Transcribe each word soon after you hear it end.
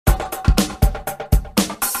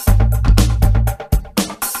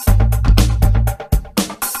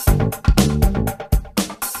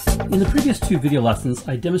In the previous two video lessons,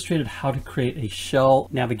 I demonstrated how to create a shell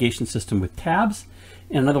navigation system with tabs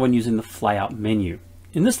and another one using the flyout menu.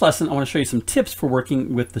 In this lesson, I want to show you some tips for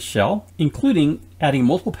working with the shell, including adding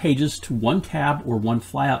multiple pages to one tab or one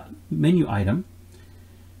flyout menu item,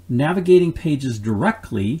 navigating pages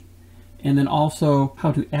directly, and then also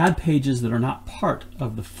how to add pages that are not part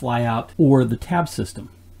of the flyout or the tab system.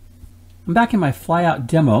 I'm back in my flyout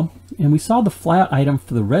demo, and we saw the flyout item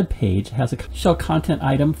for the red page has a shell content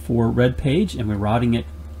item for red page, and we're routing it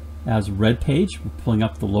as red page. We're pulling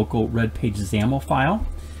up the local red page XAML file.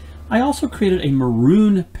 I also created a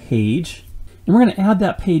maroon page, and we're going to add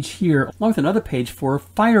that page here along with another page for a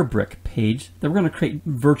Firebrick page that we're going to create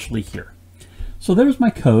virtually here. So there's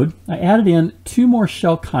my code. I added in two more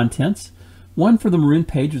shell contents, one for the maroon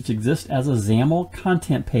page, which exists as a XAML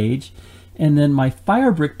content page, and then my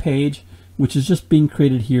Firebrick page, which is just being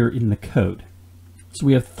created here in the code. So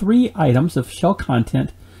we have three items of shell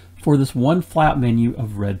content for this one flyout menu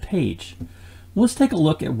of red page. Well, let's take a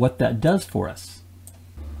look at what that does for us.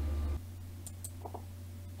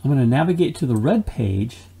 I'm going to navigate to the red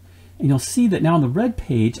page, and you'll see that now on the red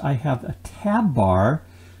page I have a tab bar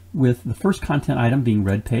with the first content item being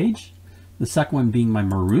red page, the second one being my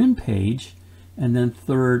maroon page, and then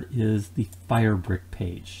third is the Firebrick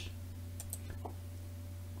page.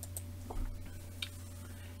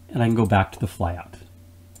 And I can go back to the flyout.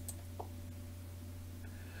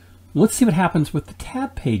 Let's see what happens with the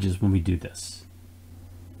tab pages when we do this.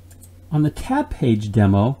 On the tab page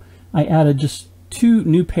demo, I added just two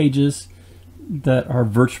new pages that are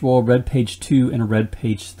virtual, red page 2 and red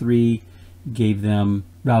page 3, gave them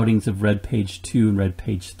routings of red page 2 and red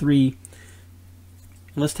page 3.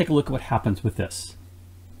 And let's take a look at what happens with this.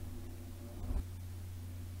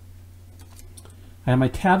 I have my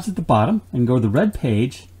tabs at the bottom and go to the red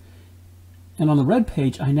page, and on the red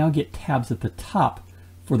page I now get tabs at the top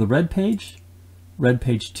for the red page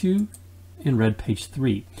 2, and red page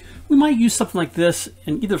 3. We might use something like this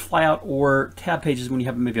in either flyout or tab pages when you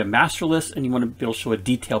have maybe a master list and you want to be able to show a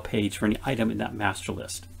detail page for any item in that master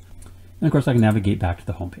list. And of course I can navigate back to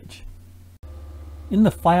the home page. In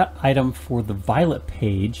the flyout item for the violet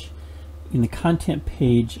page, in the content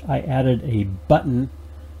page I added a button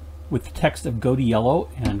with the text of go to yellow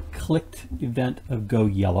and clicked event of go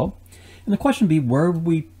yellow. And the question would be, where would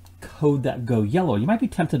we code that go yellow? You might be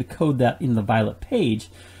tempted to code that in the violet page,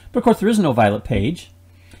 but of course there is no violet page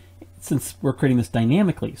since we're creating this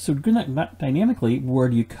dynamically. So dynamically, where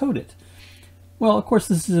do you code it? Well, of course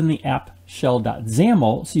this is in the app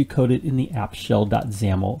shell.xaml, so you code it in the app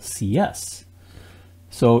shell.xaml CS.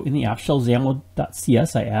 So in the app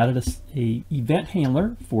shell.xaml.cs I added a event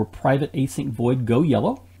handler for private async void go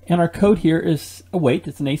yellow. And our code here is await.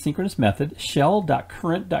 It's an asynchronous method,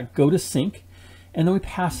 shell.current.go-to-sync, and then we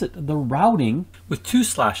pass it the routing with two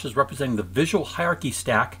slashes representing the visual hierarchy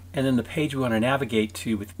stack and then the page we want to navigate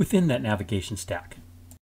to within that navigation stack.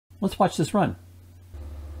 Let's watch this run.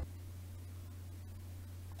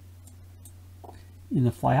 In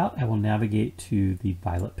the flyout, I will navigate to the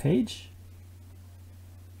violet page.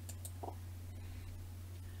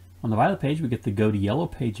 On the violet page, we get the go to yellow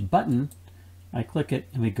page button. I click it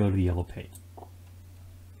and we go to the yellow page.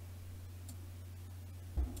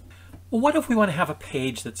 Well, what if we want to have a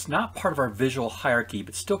page that's not part of our visual hierarchy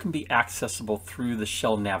but still can be accessible through the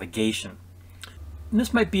shell navigation? And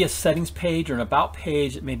this might be a settings page or an about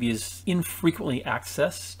page that maybe is infrequently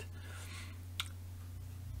accessed.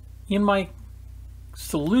 In my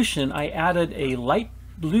solution, I added a light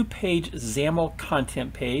blue page XAML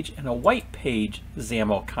content page and a white page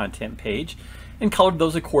XAML content page and colored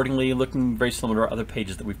those accordingly, looking very similar to our other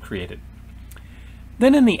pages that we've created.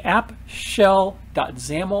 Then in the app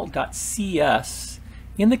shell.xaml.cs,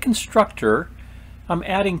 in the constructor, I'm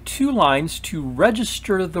adding two lines to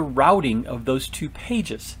register the routing of those two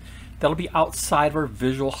pages. That'll be outside of our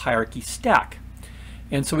visual hierarchy stack.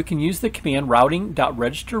 And so we can use the command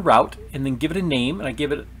routing.registerRoute and then give it a name, and I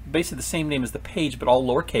give it basically the same name as the page but all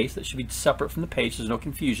lowercase. That should be separate from the page so there's no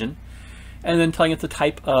confusion. And then telling it the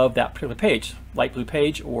type of that particular page, light blue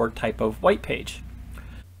page or type of white page.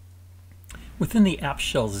 Within the app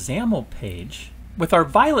shell XAML page, with our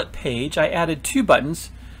violet page, I added two buttons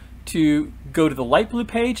to go to the light blue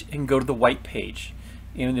page and go to the white page.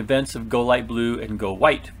 In events of go light blue and go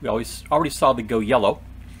white, we already saw the go yellow.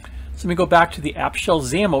 So let me go back to the app shell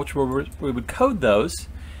XAML, which where we would code those,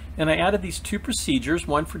 and I added these two procedures,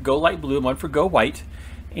 one for go light blue and one for go white,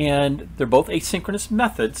 and they're both asynchronous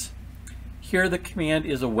methods. Here the command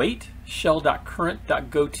is await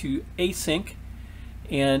shell.current.go-to-async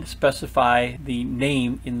and specify the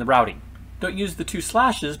name in the routing. Don't use the two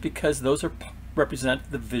slashes because those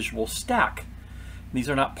represent the visual stack. These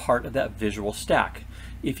are not part of that visual stack.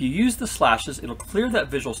 If you use the slashes, it'll clear that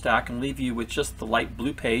visual stack and leave you with just the light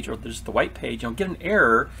blue page or just the white page. You'll get an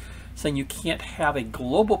error saying you can't have a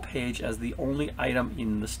global page as the only item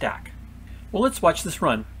in the stack. Well, let's watch this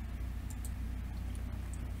run.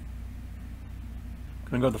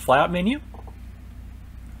 I'm going to go to the flyout menu.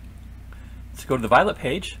 Let's go to the violet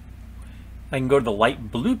page. I can go to the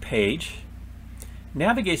light blue page.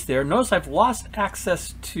 Navigates there. Notice I've lost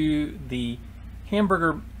access to the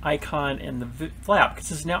hamburger icon and the flyout because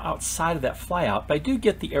this is now outside of that flyout, but I do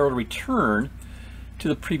get the arrow to return to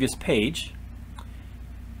the previous page.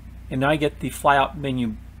 And now I get the flyout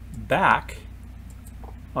menu back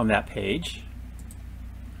on that page.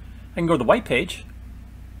 I can go to the white page,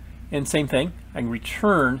 and same thing, I can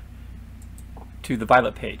return to the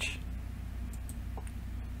violet page.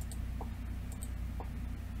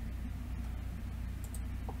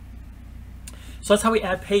 So that's how we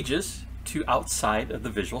add pages to outside of the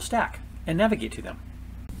visual stack and navigate to them.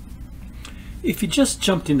 If you just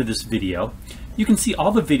jumped into this video, you can see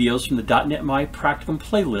all the videos from the .NET MAUI Practicum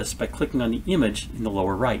playlist by clicking on the image in the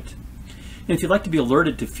lower right. And if you'd like to be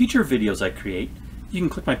alerted to future videos I create, you can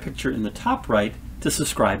click my picture in the top right to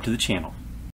subscribe to the channel.